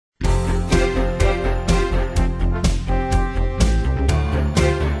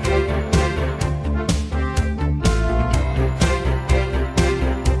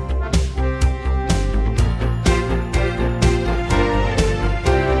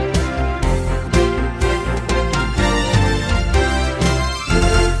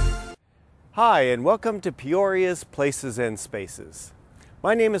Hi, and welcome to Peoria's Places and Spaces.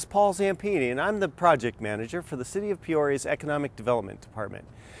 My name is Paul Zampini, and I'm the project manager for the City of Peoria's Economic Development Department.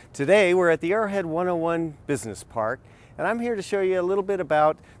 Today, we're at the Arrowhead 101 Business Park, and I'm here to show you a little bit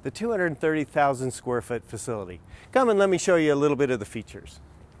about the 230,000 square foot facility. Come and let me show you a little bit of the features.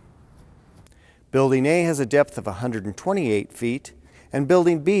 Building A has a depth of 128 feet, and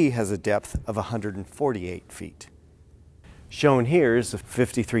Building B has a depth of 148 feet. Shown here is the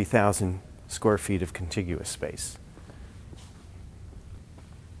 53,000 square feet of contiguous space.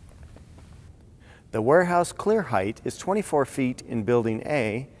 The warehouse clear height is 24 feet in Building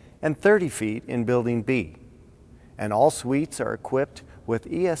A and 30 feet in Building B, and all suites are equipped with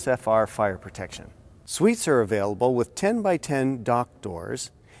ESFR fire protection. Suites are available with 10 by 10 dock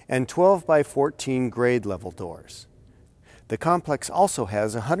doors and 12 by 14 grade level doors. The complex also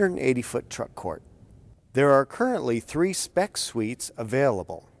has a 180-foot truck court. There are currently 3 spec suites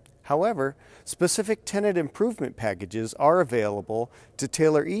available. However, specific tenant improvement packages are available to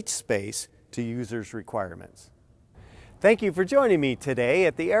tailor each space to users' requirements. Thank you for joining me today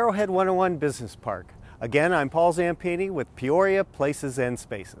at the Arrowhead 101 Business Park. Again, I'm Paul Zampini with Peoria Places and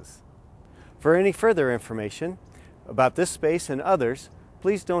Spaces. For any further information about this space and others,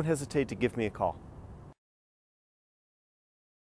 please don't hesitate to give me a call.